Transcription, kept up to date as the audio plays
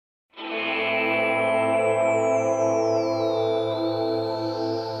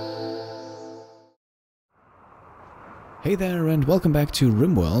Hey there and welcome back to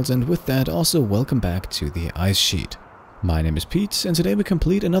Rimworld, and with that also welcome back to the Ice Sheet. My name is Pete and today we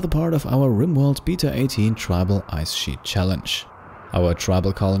complete another part of our Rimworld Beta 18 Tribal Ice Sheet Challenge. Our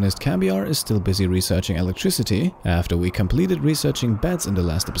tribal colonist Cambiar is still busy researching electricity after we completed researching beds in the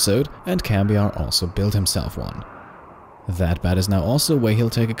last episode, and Cambiar also built himself one. That bed is now also where he'll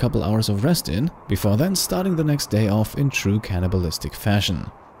take a couple hours of rest in, before then starting the next day off in true cannibalistic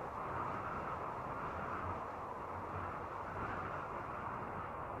fashion.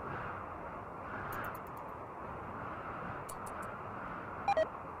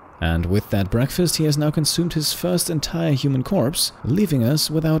 And with that breakfast, he has now consumed his first entire human corpse, leaving us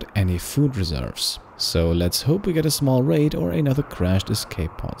without any food reserves. So let's hope we get a small raid or another crashed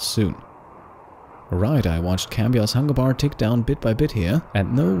escape pod soon. Right, I watched Cambiar's hunger bar tick down bit by bit here,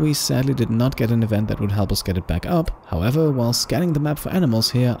 and no, we sadly did not get an event that would help us get it back up. However, while scanning the map for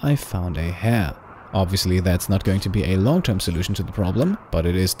animals here, I found a hare. Obviously, that's not going to be a long-term solution to the problem, but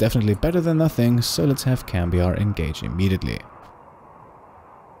it is definitely better than nothing, so let's have Cambiar engage immediately.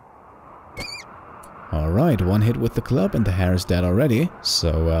 Alright, one hit with the club and the hare is dead already,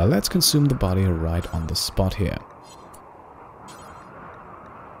 so let's consume the body right on the spot here.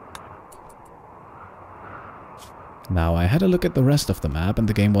 Now, I had a look at the rest of the map and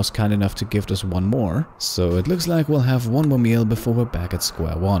the game was kind enough to gift us one more, so it looks like we'll have one more meal before we're back at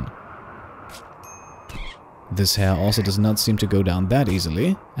square one. This hare also does not seem to go down that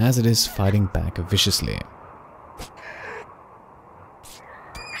easily, as it is fighting back viciously.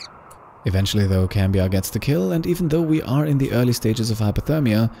 Eventually though, Cambiar gets the kill, and even though we are in the early stages of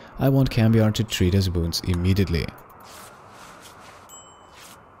hypothermia, I want Cambiar to treat his wounds immediately.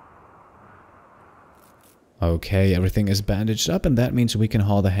 Okay, everything is bandaged up and that means we can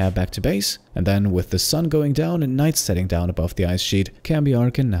haul the hare back to base, and then with the sun going down and night setting down above the ice sheet,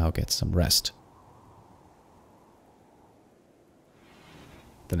 Cambiar can now get some rest.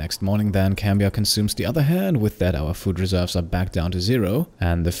 The next morning then, Cambiar consumes the other hare, and with that our food reserves are back down to 0,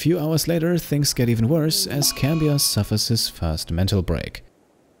 and a few hours later things get even worse as Cambiar suffers his first mental break.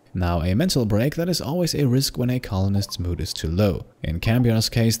 Now, a mental break, that is always a risk when a colonist's mood is too low. In Cambiar's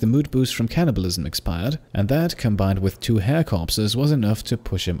case, the mood boost from cannibalism expired, and that, combined with 2 hare corpses, was enough to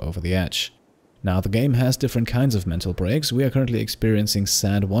push him over the edge. Now, the game has different kinds of mental breaks. We are currently experiencing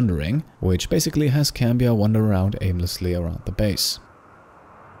sad wandering, which basically has Cambiar wander around aimlessly around the base.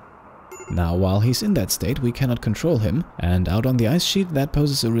 Now, while he's in that state, we cannot control him, and out on the ice sheet that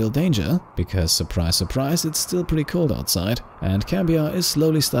poses a real danger, because surprise surprise, it's still pretty cold outside, and Cambiar is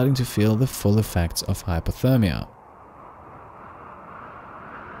slowly starting to feel the full effects of hypothermia.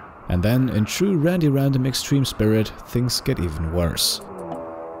 And then, in true Randy Random extreme spirit, things get even worse.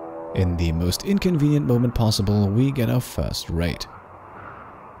 In the most inconvenient moment possible, we get our first raid.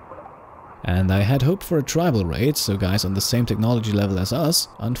 And I had hoped for a tribal raid, so guys on the same technology level as us.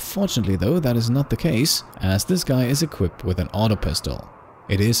 Unfortunately though, that is not the case, as this guy is equipped with an auto pistol.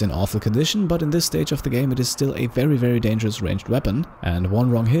 It is in awful condition, but in this stage of the game it is still a very dangerous ranged weapon, and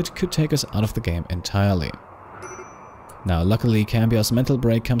one wrong hit could take us out of the game entirely. Now luckily Cambiar's mental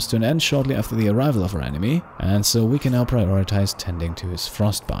break comes to an end shortly after the arrival of our enemy, and so we can now prioritize tending to his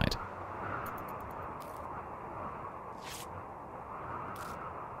frostbite.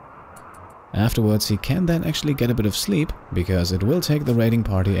 Afterwards, he can then actually get a bit of sleep, because it will take the raiding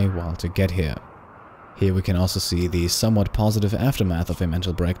party a while to get here. Here we can also see the somewhat positive aftermath of a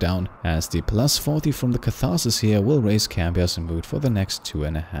mental breakdown, as the plus 40 from the catharsis here will raise Cambiar's mood for the next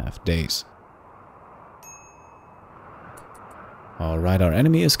 2.5 days. Alright, our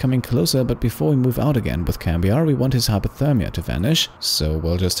enemy is coming closer, but before we move out again with Cambiar, we want his hypothermia to vanish, so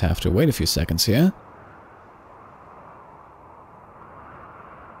we'll just have to wait a few seconds here.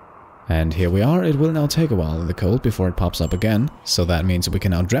 And here we are. It will now take a while in the cold before it pops up again, so that means we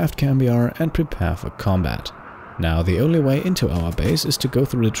can now draft Cambiar and prepare for combat. Now the only way into our base is to go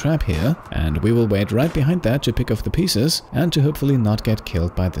through the trap here, and we will wait right behind that to pick off the pieces and to hopefully not get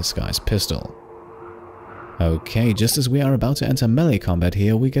killed by this guy's pistol. Okay, just as we are about to enter melee combat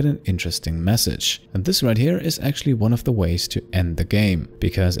here, we get an interesting message. And this right here is actually one of the ways to end the game,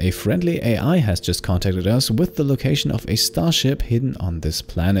 because a friendly AI has just contacted us with the location of a starship hidden on this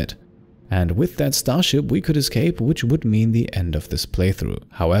planet. And with that starship we could escape, which would mean the end of this playthrough.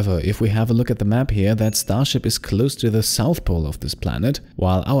 However, if we have a look at the map here, that starship is close to the south pole of this planet,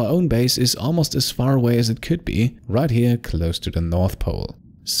 while our own base is almost as far away as it could be, right here close to the north pole.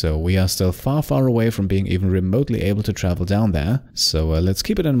 So we are still far away from being even remotely able to travel down there, so let's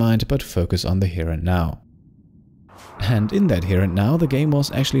keep it in mind but focus on the here and now. And in that here and now, the game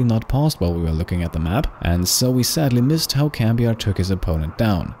was actually not paused while we were looking at the map, and so we sadly missed how Cambiar took his opponent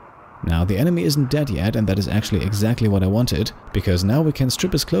down. Now the enemy isn't dead yet, and that is actually exactly what I wanted, because now we can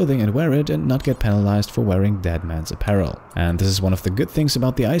strip his clothing and wear it and not get penalized for wearing dead man's apparel. And this is one of the good things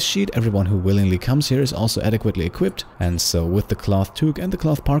about the ice sheet. Everyone who willingly comes here is also adequately equipped, and so with the cloth toque and the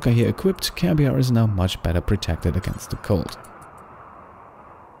cloth parka here equipped, Cambiar is now much better protected against the cold.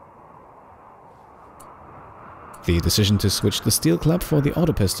 The decision to switch the steel club for the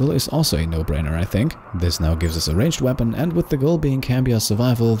auto pistol is also a no-brainer, I think. This now gives us a ranged weapon, and with the goal being Cambiar's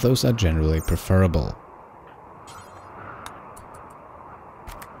survival, those are generally preferable.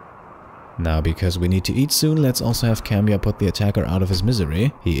 Now, because we need to eat soon, let's also have Cambiar put the attacker out of his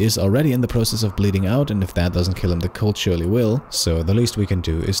misery. He is already in the process of bleeding out, and if that doesn't kill him, the cold surely will, so the least we can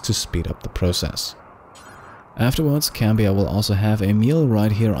do is to speed up the process. Afterwards, Cambiar will also have a meal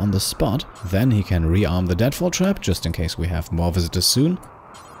right here on the spot. Then he can rearm the deadfall trap, just in case we have more visitors soon.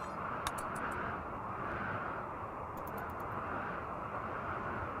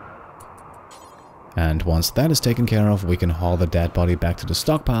 And once that is taken care of, we can haul the dead body back to the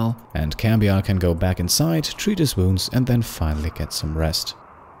stockpile, and Cambiar can go back inside, treat his wounds, and then finally get some rest.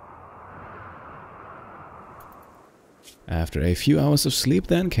 After a few hours of sleep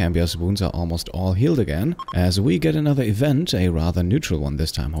then, Cambiar's wounds are almost all healed again, as we get another event, a rather neutral one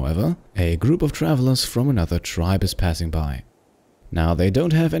this time however. A group of travelers from another tribe is passing by. Now they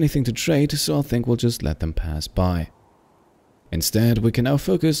don't have anything to trade, so I think we'll just let them pass by. Instead, we can now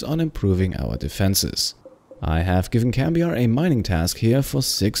focus on improving our defenses. I have given Cambiar a mining task here for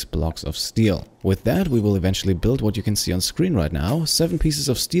 6 blocks of steel. With that, we will eventually build what you can see on screen right now, 7 pieces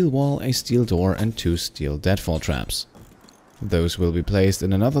of steel wall, a steel door and 2 steel deadfall traps. Those will be placed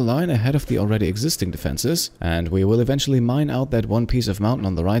in another line ahead of the already existing defenses, and we will eventually mine out that one piece of mountain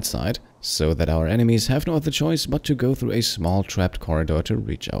on the right side, so that our enemies have no other choice but to go through a small trapped corridor to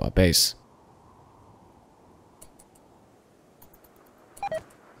reach our base.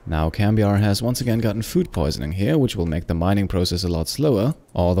 Now Cambiar has once again gotten food poisoning here, which will make the mining process a lot slower,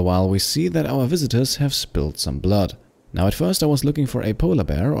 all the while we see that our visitors have spilled some blood. Now at first I was looking for a polar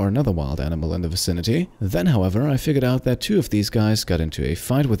bear or another wild animal in the vicinity, then however I figured out that 2 of these guys got into a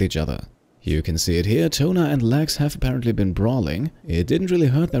fight with each other. You can see it here, Tona and Lax have apparently been brawling. It didn't really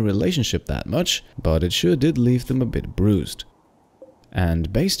hurt their relationship that much, but it sure did leave them a bit bruised.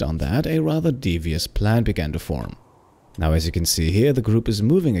 And based on that, a rather devious plan began to form. Now as you can see here, the group is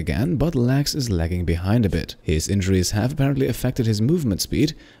moving again, but Lax is lagging behind a bit. His injuries have apparently affected his movement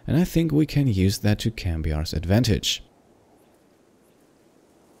speed, and I think we can use that to Cambiar's advantage.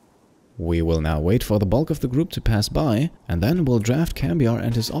 We will now wait for the bulk of the group to pass by, and then we'll draft Cambiar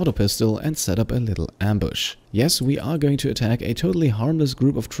and his auto pistol and set up a little ambush. Yes, we are going to attack a totally harmless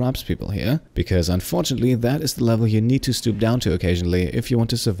group of tribespeople here, because unfortunately that is the level you need to stoop down to occasionally if you want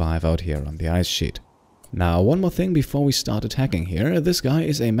to survive out here on the ice sheet. Now, one more thing before we start attacking here. This guy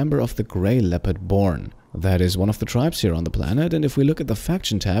is a member of the Grey Leopard Born. That is one of the tribes here on the planet, and if we look at the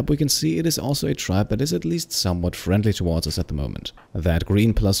faction tab, we can see it is also a tribe that is at least somewhat friendly towards us at the moment. That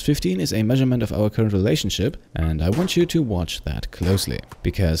green plus 15 is a measurement of our current relationship, and I want you to watch that closely,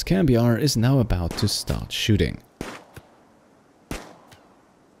 because Cambiar is now about to start shooting.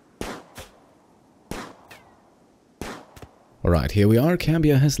 Alright, here we are.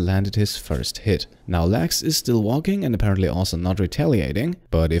 Cambiar has landed his first hit. Now Lax is still walking and apparently also not retaliating,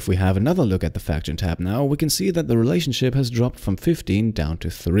 but if we have another look at the faction tab now, we can see that the relationship has dropped from 15 down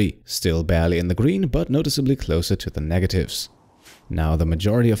to 3. Still barely in the green, but noticeably closer to the negatives. Now the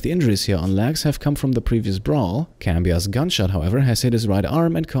majority of the injuries here on Lax have come from the previous brawl. Cambiar's gunshot, however, has hit his right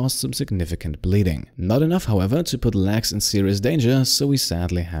arm and caused some significant bleeding. Not enough, however, to put Lax in serious danger, so we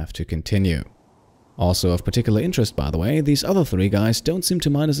sadly have to continue. Also of particular interest, by the way, these other 3 guys don't seem to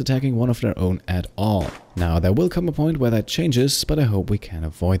mind us attacking one of their own at all. Now there will come a point where that changes, but I hope we can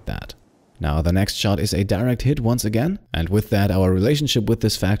avoid that. Now the next shot is a direct hit once again, and with that our relationship with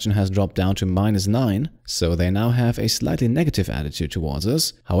this faction has dropped down to -9, so they now have a slightly negative attitude towards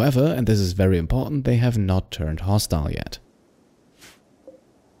us. However, and this is very important, they have not turned hostile yet.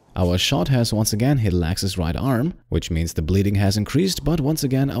 Our shot has once again hit Lax's right arm, which means the bleeding has increased, but once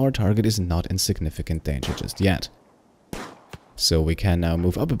again our target is not in significant danger just yet. So we can now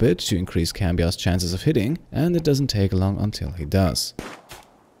move up a bit to increase Cambiar's chances of hitting, and it doesn't take long until he does.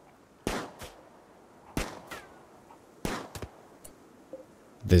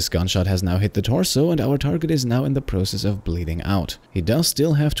 This gunshot has now hit the torso, and our target is now in the process of bleeding out. He does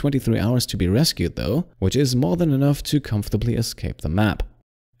still have 23 hours to be rescued though, which is more than enough to comfortably escape the map.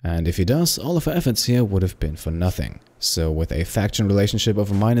 And if he does, all of our efforts here would have been for nothing. So with a faction relationship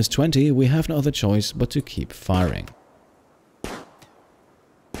of -20, we have no other choice but to keep firing.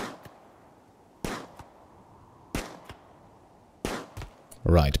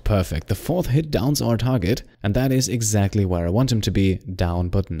 Right, perfect. The fourth hit downs our target, and that is exactly where I want him to be, down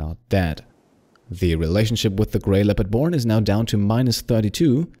but not dead. The relationship with the Grey Leopard-born is now down to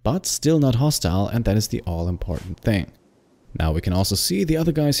 -32, but still not hostile, and that is the all-important thing. Now we can also see the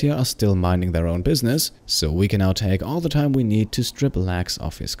other guys here are still minding their own business, so we can now take all the time we need to strip Lax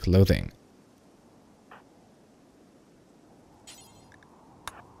off his clothing.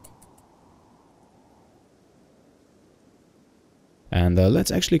 And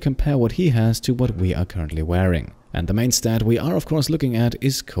let's actually compare what he has to what we are currently wearing. And the main stat we are of course looking at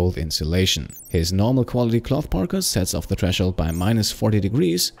is cold insulation. His normal quality cloth parka sets off the threshold by -40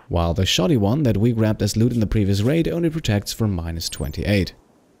 degrees, while the shoddy one that we grabbed as loot in the previous raid only protects for -28.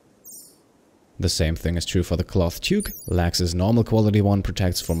 The same thing is true for the cloth toque. Lax's normal quality one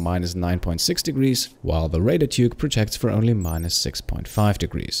protects for -9.6 degrees, while the raided toque protects for only -6.5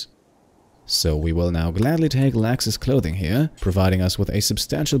 degrees. So we will now gladly take Lax's clothing here, providing us with a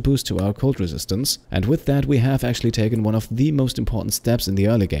substantial boost to our cold resistance, and with that we have actually taken one of the most important steps in the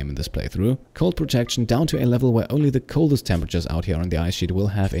early game in this playthrough, cold protection down to a level where only the coldest temperatures out here on the ice sheet will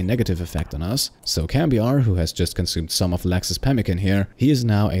have a negative effect on us. So Cambiar, who has just consumed some of Lax's pemmican here, he is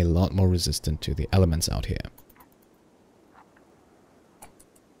now a lot more resistant to the elements out here.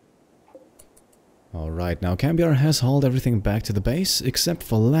 Alright, now Cambiar has hauled everything back to the base, except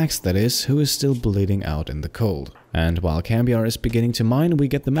for Lax that is, who is still bleeding out in the cold. And while Cambiar is beginning to mine, we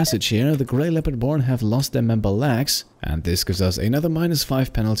get the message here, the Grey Leopard-born have lost their member Lax, and this gives us another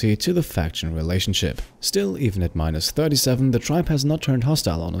 -5 penalty to the faction relationship. Still, even at -37, the tribe has not turned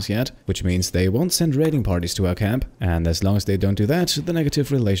hostile on us yet, which means they won't send raiding parties to our camp, and as long as they don't do that, the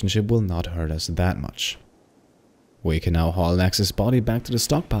negative relationship will not hurt us that much. We can now haul Lax's body back to the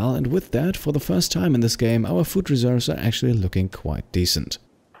stockpile, and with that, for the first time in this game, our food reserves are actually looking quite decent.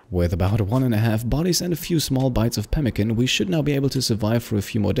 With about 1.5 bodies and a few small bites of pemmican, we should now be able to survive for a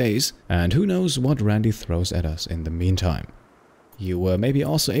few more days, and who knows what Randy throws at us in the meantime. You were maybe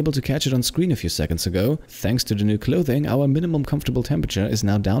also able to catch it on screen a few seconds ago. Thanks to the new clothing, our minimum comfortable temperature is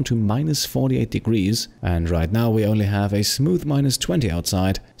now down to -48 degrees, and right now we only have a smooth -20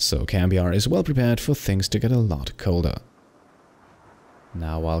 outside, so Cambiar is well prepared for things to get a lot colder.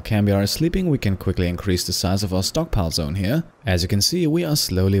 Now while Cambiar is sleeping, we can quickly increase the size of our stockpile zone here. As you can see, we are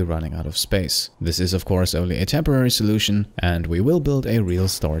slowly running out of space. This is of course only a temporary solution, and we will build a real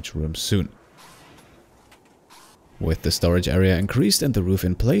storage room soon. With the storage area increased and the roof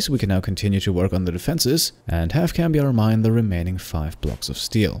in place, we can now continue to work on the defenses and have Cambiar mine the remaining 5 blocks of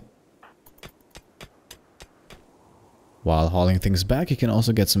steel. While hauling things back, he can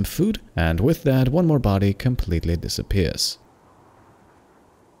also get some food, and with that, one more body completely disappears.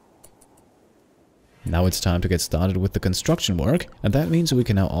 Now it's time to get started with the construction work, and that means we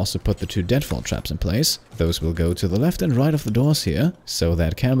can now also put the 2 deadfall traps in place. Those will go to the left and right of the doors here, so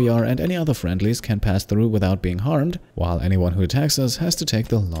that Cambiar and any other friendlies can pass through without being harmed, while anyone who attacks us has to take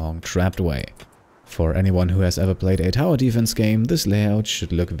the long trapped way. For anyone who has ever played a tower defense game, this layout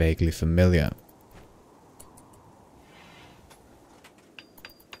should look vaguely familiar.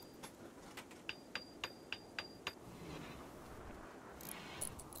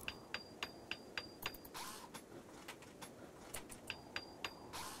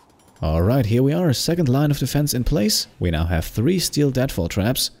 Alright, here we are, a second line of defense in place. We now have 3 steel deadfall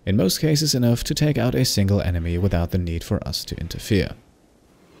traps, in most cases enough to take out a single enemy without the need for us to interfere.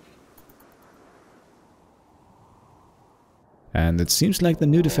 And it seems like the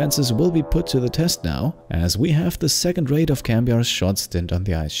new defenses will be put to the test now, as we have the second raid of Cambiar's short stint on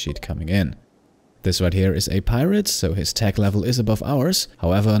the ice sheet coming in. This right here is a pirate, so his tech level is above ours.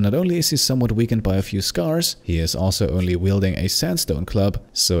 However, not only is he somewhat weakened by a few scars, he is also only wielding a sandstone club,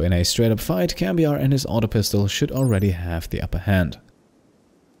 so in a straight up fight, Cambiar and his auto pistol should already have the upper hand.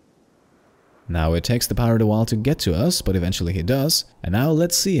 Now it takes the pirate a while to get to us, but eventually he does, and now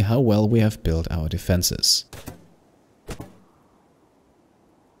let's see how well we have built our defenses.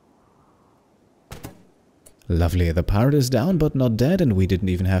 Lovely, the pirate is down but not dead, and we didn't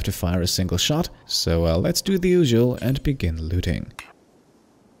even have to fire a single shot, so let's do the usual and begin looting.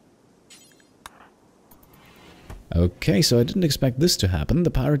 Okay, so I didn't expect this to happen.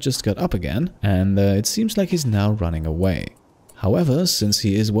 The pirate just got up again, and it seems like he's now running away. However, since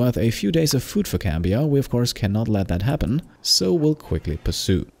he is worth a few days of food for Cambiar, we of course cannot let that happen, so we'll quickly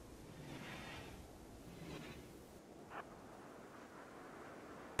pursue.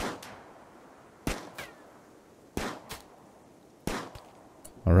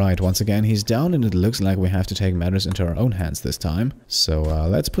 Alright, once again he's down, and it looks like we have to take matters into our own hands this time. So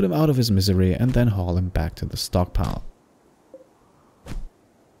let's put him out of his misery and then haul him back to the stockpile.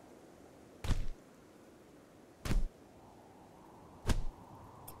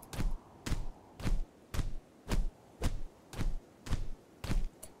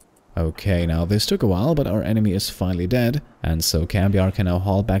 Okay, now this took a while, but our enemy is finally dead, and so Cambiar can now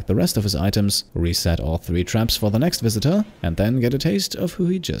haul back the rest of his items, reset all 3 traps for the next visitor, and then get a taste of who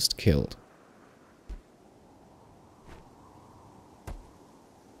he just killed.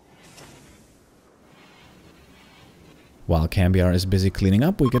 While Cambiar is busy cleaning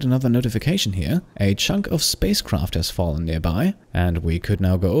up, we get another notification here. A chunk of spacecraft has fallen nearby, and we could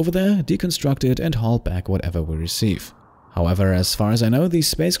now go over there, deconstruct it, and haul back whatever we receive. However, as far as I know, these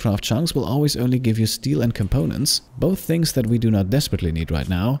spacecraft chunks will always only give you steel and components, both things that we do not desperately need right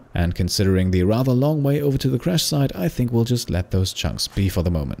now, and considering the rather long way over to the crash site, I think we'll just let those chunks be for the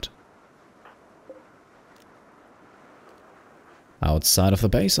moment. Outside of the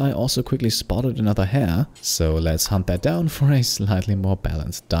base, I also quickly spotted another hare, so let's hunt that down for a slightly more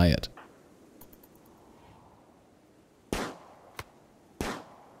balanced diet.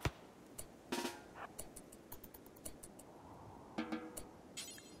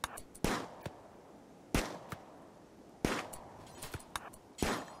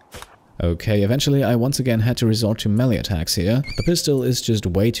 Okay, eventually I once again had to resort to melee attacks here. The pistol is just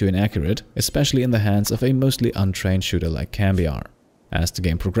way too inaccurate, especially in the hands of a mostly untrained shooter like Cambiar. As the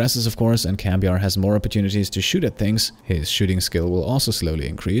game progresses, of course, and Cambiar has more opportunities to shoot at things, his shooting skill will also slowly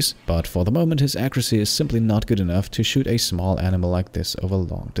increase, but for the moment his accuracy is simply not good enough to shoot a small animal like this over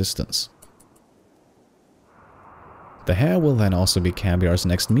long distance. The hare will then also be Cambiar's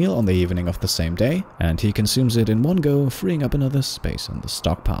next meal on the evening of the same day, and he consumes it in one go, freeing up another space in the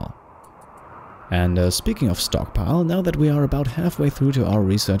stockpile. And speaking of stockpile, now that we are about halfway through to our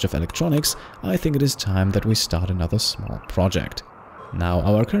research of electronics, I think it is time that we start another small project. Now,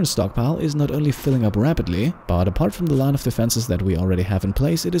 our current stockpile is not only filling up rapidly, but apart from the line of defenses that we already have in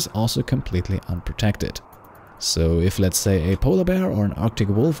place, it is also completely unprotected. So if, let's say, a polar bear or an arctic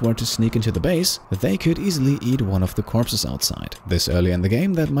wolf were to sneak into the base, they could easily eat one of the corpses outside. This early in the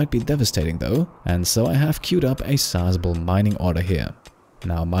game, that might be devastating though, and so I have queued up a sizable mining order here.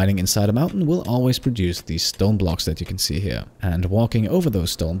 Now, mining inside a mountain will always produce these stone blocks that you can see here, and walking over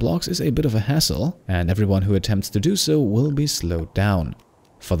those stone blocks is a bit of a hassle, and everyone who attempts to do so will be slowed down.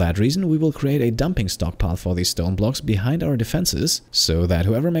 For that reason, we will create a dumping stockpile for these stone blocks behind our defenses, so that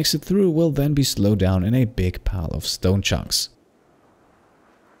whoever makes it through will then be slowed down in a big pile of stone chunks.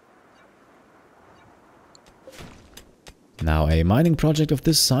 Now, a mining project of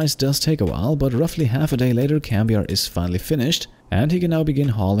this size does take a while, but roughly half a day later Cambiar is finally finished, and he can now begin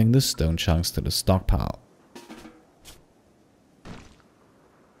hauling the stone chunks to the stockpile.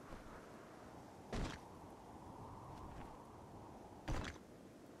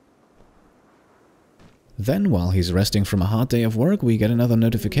 Then, while he's resting from a hard day of work, we get another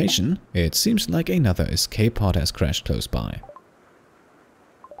notification. It seems like another escape pod has crashed close by.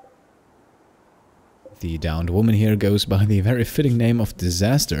 The downed woman here goes by the very fitting name of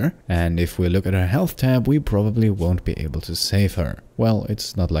Disaster, and if we look at her health tab, we probably won't be able to save her. Well,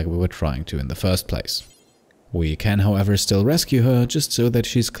 it's not like we were trying to in the first place. We can, however, still rescue her, just so that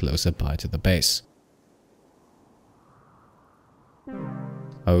she's closer by to the base.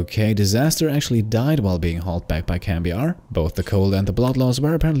 Okay, Disaster actually died while being hauled back by Cambiar. Both the cold and the blood loss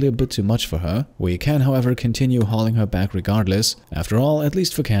were apparently a bit too much for her. We can, however, continue hauling her back regardless. After all, at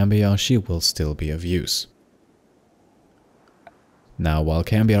least for Cambiar, she will still be of use. Now, while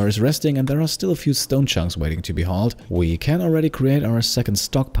Cambiar is resting and there are still a few stone chunks waiting to be hauled, we can already create our second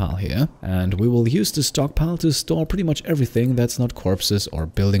stockpile here, and we will use the stockpile to store pretty much everything that's not corpses or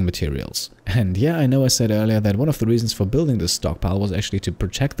building materials. And yeah, I know I said earlier that one of the reasons for building this stockpile was actually to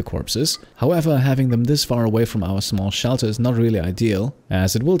protect the corpses. However, having them this far away from our small shelter is not really ideal,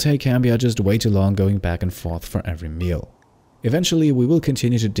 as it will take Cambiar just way too long going back and forth for every meal. Eventually, we will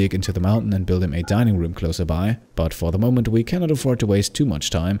continue to dig into the mountain and build him a dining room closer by, but for the moment we cannot afford to waste too much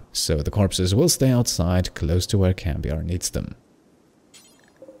time, so the corpses will stay outside, close to where Cambiar needs them.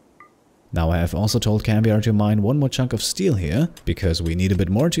 Now, I have also told Cambiar to mine one more chunk of steel here, because we need a bit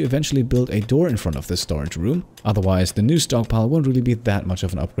more to eventually build a door in front of this storage room, otherwise the new stockpile won't really be that much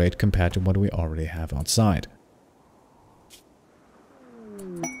of an upgrade compared to what we already have outside.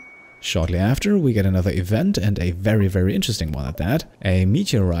 Shortly after, we get another event, and a very interesting one at that. A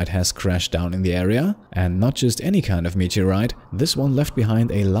meteorite has crashed down in the area, and not just any kind of meteorite, this one left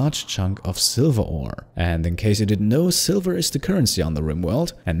behind a large chunk of silver ore. And in case you didn't know, silver is the currency on the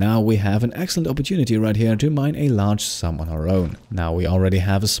Rimworld, and now we have an excellent opportunity right here to mine a large sum on our own. Now, we already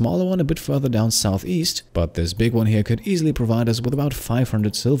have a smaller one a bit further down southeast, but this big one here could easily provide us with about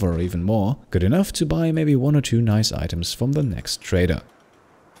 500 silver or even more, good enough to buy maybe one or two nice items from the next trader.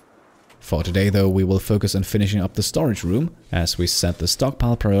 For today though, we will focus on finishing up the storage room, as we set the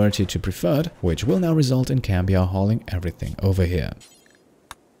stockpile priority to preferred, which will now result in Cambiar hauling everything over here.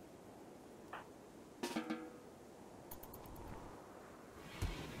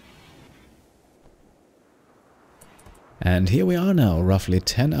 And here we are now, roughly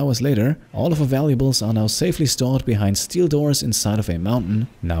 10 hours later. All of our valuables are now safely stored behind steel doors inside of a mountain.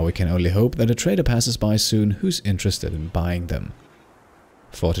 Now we can only hope that a trader passes by soon who's interested in buying them.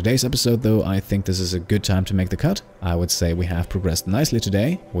 For today's episode though, I think this is a good time to make the cut. I would say we have progressed nicely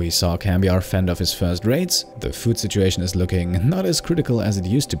today. We saw Cambiar fend off his first raids, the food situation is looking not as critical as it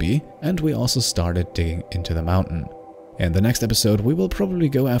used to be, and we also started digging into the mountain. In the next episode we will probably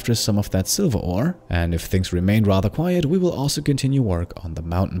go after some of that silver ore, and if things remain rather quiet we will also continue work on the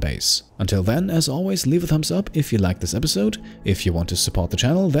mountain base. Until then, as always, leave a thumbs up if you liked this episode. If you want to support the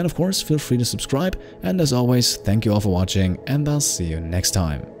channel, then of course feel free to subscribe, and as always, thank you all for watching and I'll see you next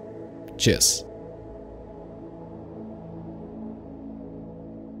time. Cheers!